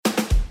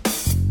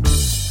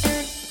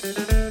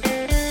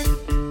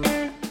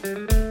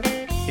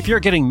If you're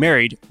getting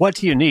married, what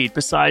do you need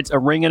besides a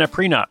ring and a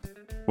prenup?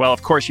 Well,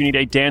 of course, you need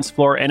a dance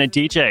floor and a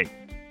DJ.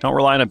 Don't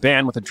rely on a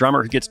band with a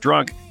drummer who gets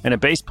drunk and a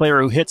bass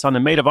player who hits on the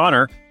maid of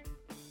honor.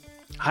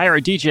 Hire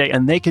a DJ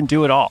and they can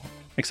do it all,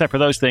 except for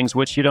those things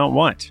which you don't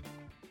want.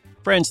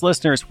 Friends,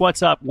 listeners,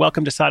 what's up?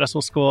 Welcome to Side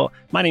Hustle School.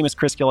 My name is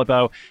Chris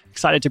Guillebeau.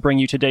 Excited to bring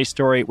you today's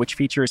story, which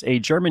features a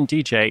German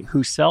DJ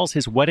who sells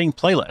his wedding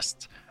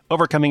playlists,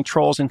 overcoming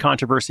trolls and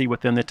controversy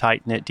within the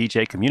tight-knit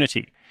DJ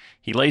community.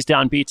 He lays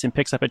down beats and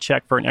picks up a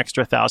check for an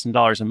extra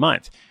 $1,000 a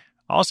month.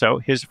 Also,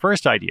 his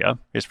first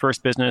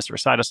business or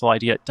side hustle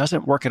idea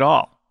doesn't work at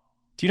all.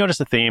 Do you notice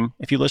a theme?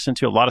 If you listen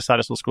to a lot of Side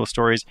Hustle School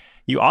stories,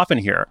 you often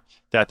hear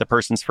that the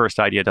person's first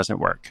idea doesn't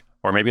work,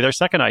 or maybe their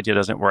second idea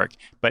doesn't work.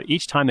 But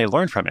each time they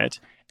learn from it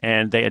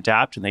and they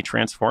adapt and they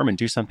transform and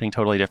do something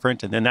totally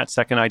different, and then that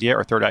second idea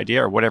or third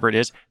idea or whatever it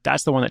is,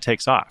 that's the one that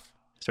takes off.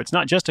 So it's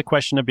not just a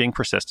question of being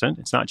persistent.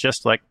 It's not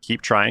just like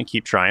keep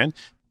trying,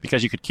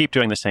 because you could keep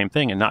doing the same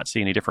thing and not see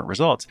any different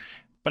results.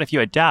 But if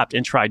you adapt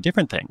and try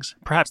different things,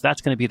 perhaps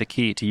that's going to be the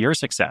key to your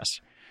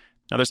success.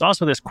 Now, there's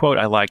also this quote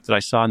I liked that I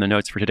saw in the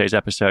notes for today's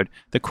episode.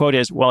 The quote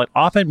is, "While it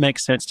often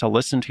makes sense to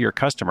listen to your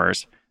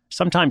customers,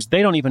 sometimes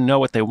they don't even know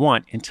what they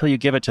want until you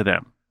give it to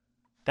them."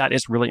 That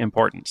is really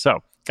important.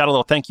 So, got a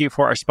little thank you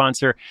for our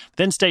sponsor.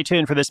 Then stay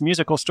tuned for this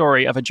musical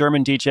story of a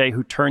German DJ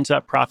who turns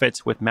up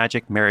profits with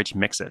magic marriage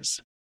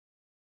mixes.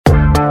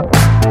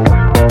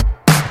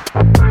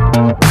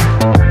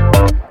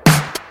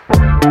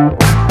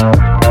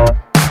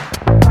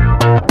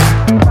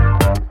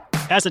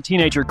 As a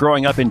teenager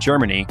growing up in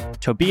Germany,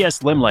 Tobias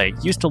Limley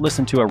used to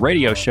listen to a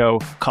radio show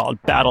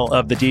called Battle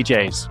of the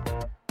DJs.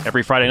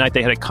 Every Friday night,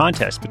 they had a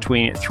contest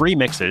between 3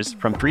 mixes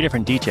from 3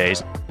 different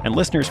DJs, and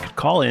listeners could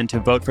call in to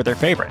vote for their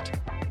favorite.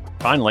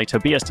 Finally,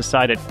 Tobias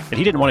decided that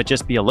he didn't want to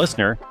just be a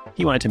listener,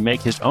 he wanted to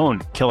make his own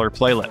killer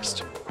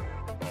playlist.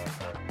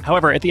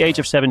 However, at the age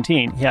of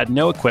 17, he had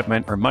no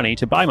equipment or money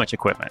to buy much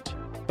equipment,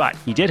 but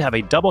he did have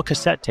a double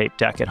cassette tape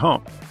deck at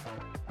home.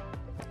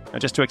 Now,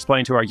 just to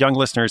explain to our young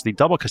listeners, the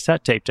double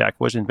cassette tape deck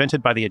was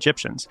invented by the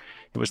Egyptians.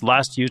 It was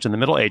last used in the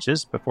Middle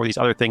Ages, before these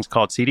other things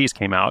called CDs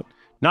came out.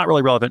 Not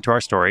really relevant to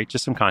our story,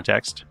 just some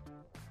context.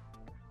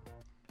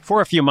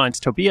 For a few months,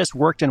 Tobias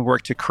worked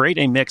to create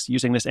a mix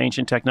using this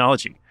ancient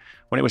technology.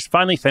 When it was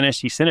finally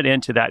finished, he sent it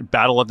in to that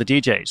Battle of the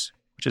DJs,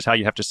 which is how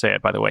you have to say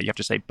it, by the way. You have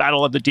to say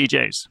Battle of the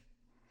DJs.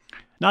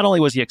 Not only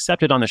was he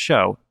accepted on the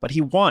show, but he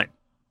won.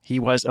 He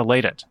was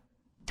elated.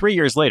 3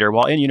 years later,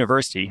 while in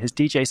university, his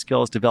DJ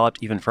skills developed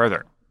even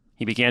further.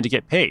 He began to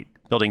get paid,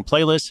 building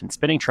playlists and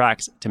spinning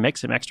tracks to make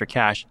some extra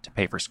cash to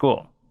pay for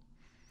school.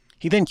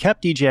 He then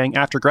kept DJing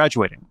after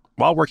graduating,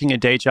 while working a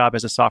day job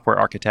as a software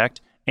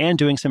architect and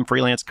doing some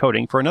freelance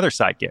coding for another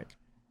side gig.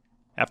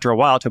 After a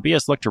while,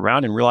 Tobias looked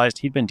around and realized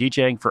he'd been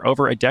DJing for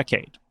over a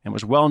decade and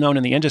was well known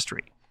in the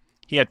industry.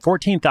 He had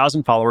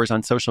 14,000 followers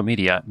on social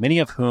media, many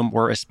of whom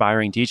were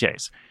aspiring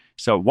DJs.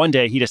 So one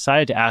day he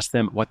decided to ask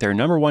them what their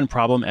number one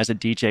problem as a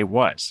DJ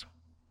was.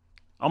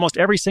 Almost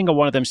every single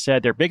one of them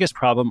said their biggest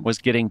problem was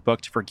getting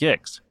booked for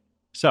gigs.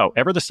 So,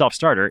 ever the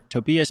self-starter,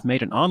 Tobias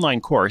made an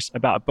online course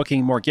about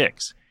booking more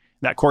gigs.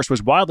 That course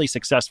was wildly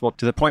successful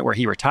to the point where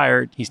he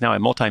retired. He's now a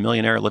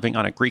multimillionaire living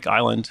on a Greek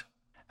island.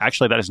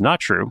 Actually, that is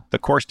not true. The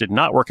course did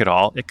not work at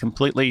all. It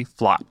completely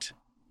flopped.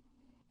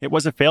 It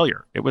was a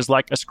failure. It was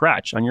like a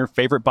scratch on your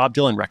favorite Bob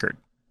Dylan record.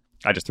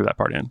 I just threw that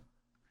part in.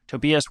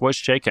 Tobias was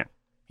shaken.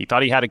 He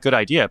thought he had a good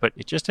idea, but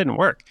it just didn't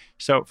work.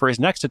 So, for his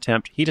next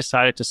attempt, he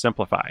decided to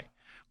simplify.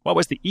 What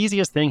was the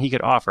easiest thing he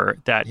could offer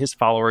that his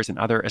followers and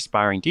other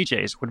aspiring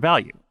DJs would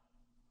value?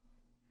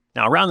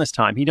 Now, around this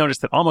time, he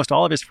noticed that almost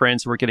all of his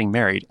friends who were getting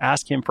married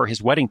asked him for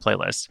his wedding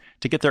playlists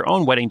to get their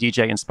own wedding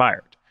DJ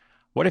inspired.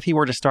 What if he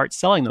were to start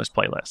selling those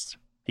playlists?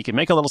 He could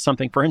make a little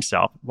something for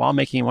himself while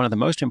making one of the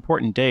most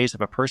important days of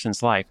a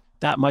person's life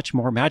that much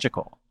more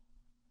magical.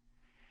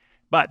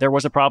 But there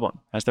was a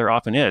problem, as there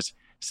often is.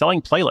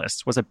 Selling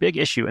playlists was a big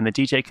issue in the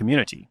DJ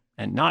community,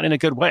 and not in a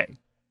good way.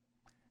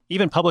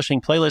 Even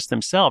publishing playlists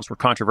themselves were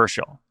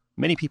controversial.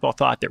 Many people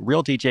thought that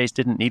real DJs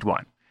didn't need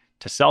one.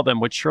 To sell them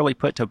would surely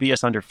put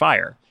Tobias under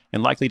fire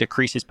and likely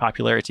decrease his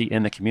popularity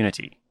in the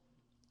community.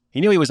 He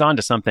knew he was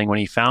onto something when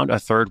he found a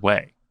third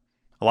way.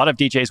 A lot of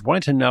DJs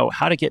wanted to know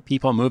how to get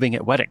people moving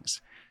at weddings.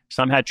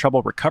 Some had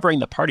trouble recovering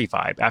the party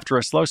vibe after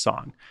a slow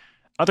song.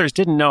 Others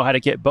didn't know how to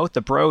get both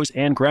the bros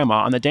and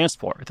grandma on the dance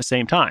floor at the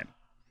same time.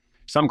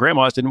 Some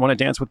grandmas didn't want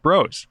to dance with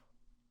bros.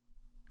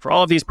 For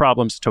all of these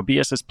problems,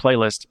 Tobias's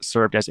playlist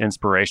served as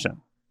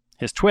inspiration.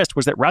 His twist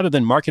was that rather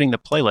than marketing the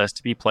playlist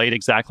to be played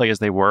exactly as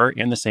they were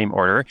in the same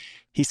order,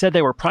 he said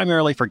they were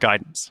primarily for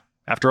guidance.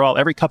 After all,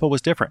 every couple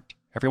was different.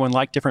 Everyone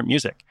liked different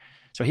music.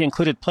 So he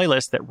included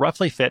playlists that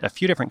roughly fit a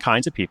few different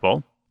kinds of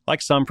people,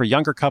 like some for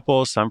younger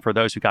couples, some for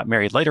those who got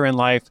married later in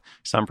life,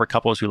 some for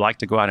couples who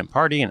liked to go out and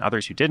party, and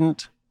others who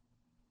didn't.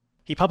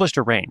 He published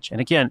a range, and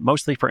again,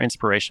 mostly for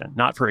inspiration,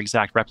 not for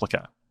exact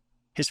replica.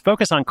 His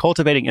focus on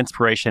cultivating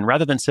inspiration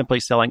rather than simply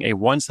selling a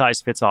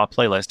one-size-fits-all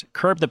playlist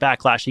curbed the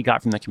backlash he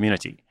got from the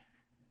community.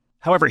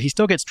 However, he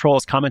still gets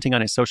trolls commenting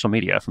on his social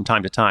media from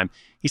time to time.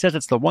 He says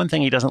it's the one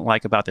thing he doesn't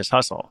like about this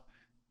hustle.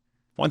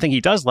 One thing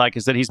he does like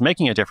is that he's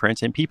making a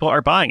difference and people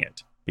are buying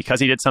it.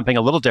 Because he did something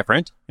a little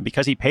different, and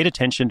because he paid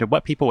attention to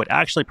what people would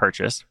actually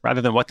purchase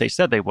rather than what they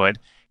said they would,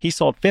 he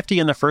sold 50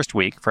 in the first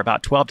week for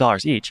about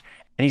 $12 each,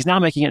 and he's now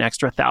making an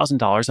extra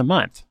 $1,000 a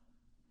month.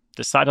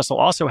 This side hustle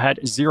also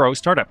had zero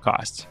startup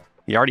costs.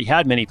 He already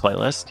had many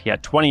playlists, he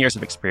had 20 years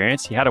of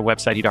experience, he had a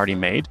website he'd already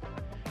made.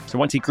 So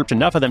once he grouped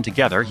enough of them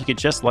together, he could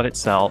just let it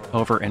sell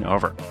over and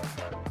over.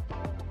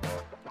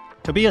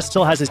 Tobias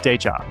still has his day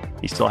job.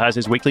 He still has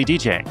his weekly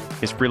DJing,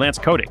 his freelance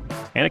coding,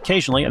 and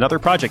occasionally another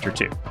project or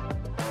two.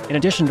 In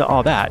addition to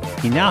all that,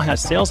 he now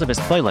has sales of his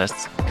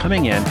playlists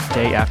coming in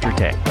day after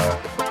day.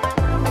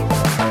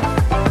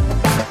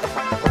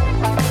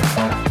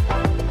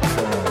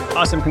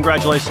 Awesome.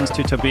 Congratulations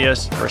to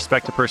Tobias. I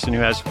respect a person who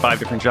has 5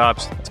 different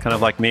jobs. That's kind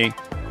of like me.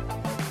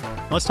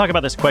 Let's talk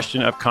about this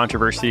question of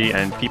controversy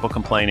and people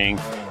complaining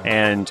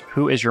and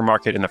who is your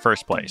market in the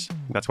first place.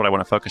 That's what I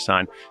want to focus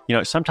on.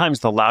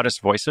 Sometimes the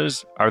loudest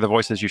voices are the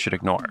voices you should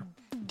ignore.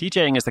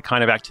 DJing is the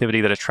kind of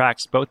activity that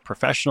attracts both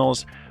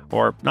professionals,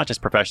 or not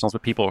just professionals,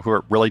 but people who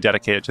are really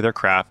dedicated to their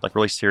craft, like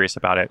really serious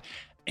about it,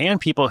 and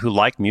people who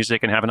like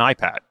music and have an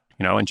iPad,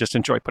 and just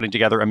enjoy putting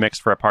together a mix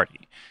for a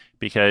party.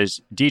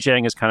 Because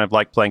DJing is kind of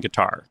like playing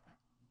guitar.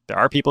 There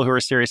are people who are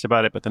serious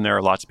about it, but then there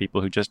are lots of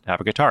people who just have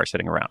a guitar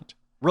sitting around.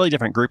 Really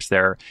different groups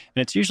there.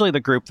 And it's usually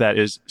the group that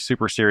is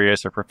super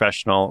serious or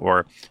professional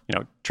or,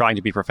 trying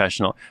to be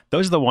professional.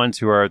 Those are the ones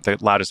who are the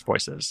loudest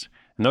voices.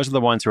 And those are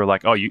the ones who are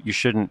like, oh, you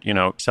shouldn't,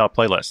 sell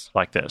playlists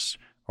like this,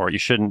 or you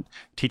shouldn't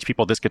teach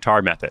people this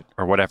guitar method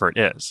or whatever it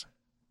is.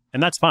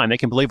 And that's fine. They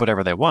can believe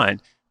whatever they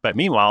want. But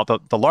meanwhile,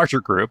 the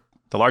larger group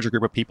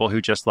of people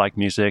who just like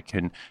music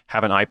and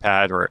have an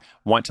iPad or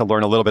want to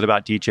learn a little bit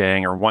about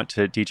DJing or want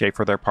to DJ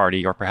for their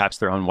party or perhaps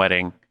their own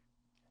wedding,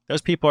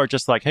 those people are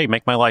just like, hey,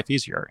 make my life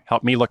easier.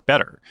 Help me look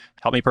better.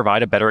 Help me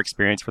provide a better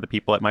experience for the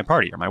people at my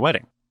party or my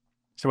wedding.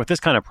 So with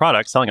this kind of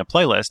product, selling a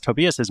playlist,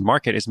 Tobias's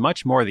market is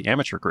much more the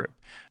amateur group,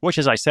 which,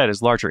 as I said,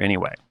 is larger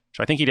anyway.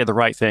 So I think he did the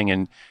right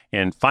thing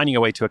in finding a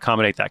way to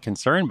accommodate that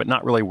concern, but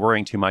not really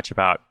worrying too much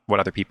about what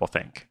other people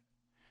think.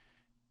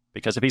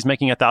 Because if he's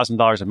making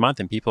 $1,000 a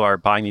month and people are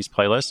buying these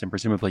playlists and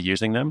presumably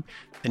using them,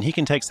 then he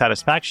can take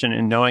satisfaction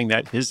in knowing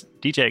that his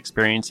DJ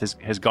experience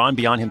has gone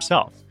beyond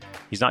himself.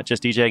 He's not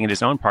just DJing at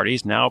his own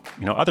parties. Now,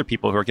 other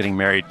people who are getting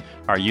married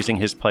are using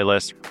his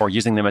playlists or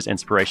using them as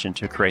inspiration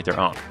to create their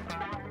own.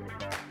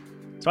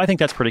 So I think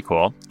that's pretty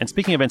cool. And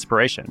speaking of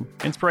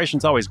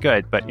inspiration's always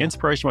good, but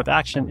inspiration with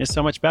action is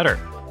so much better.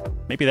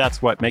 Maybe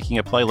that's what making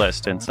a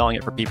playlist and selling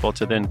it for people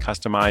to then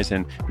customize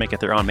and make it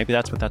their own. Maybe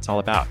that's what that's all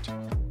about.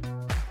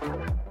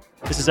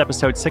 This is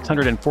episode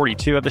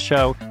 642 of the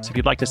show. So if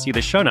you'd like to see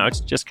the show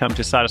notes, just come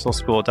to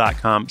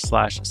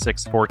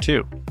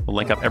sidehustleschool.com/642. We'll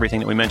link up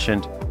everything that we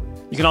mentioned.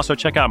 You can also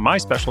check out my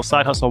special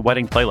Side Hustle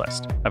wedding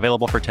playlist,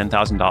 available for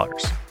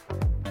 $10,000.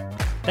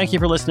 Thank you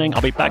for listening.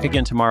 I'll be back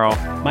again tomorrow.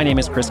 My name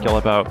is Chris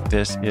Guillebeau.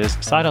 This is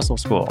Side Hustle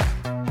School.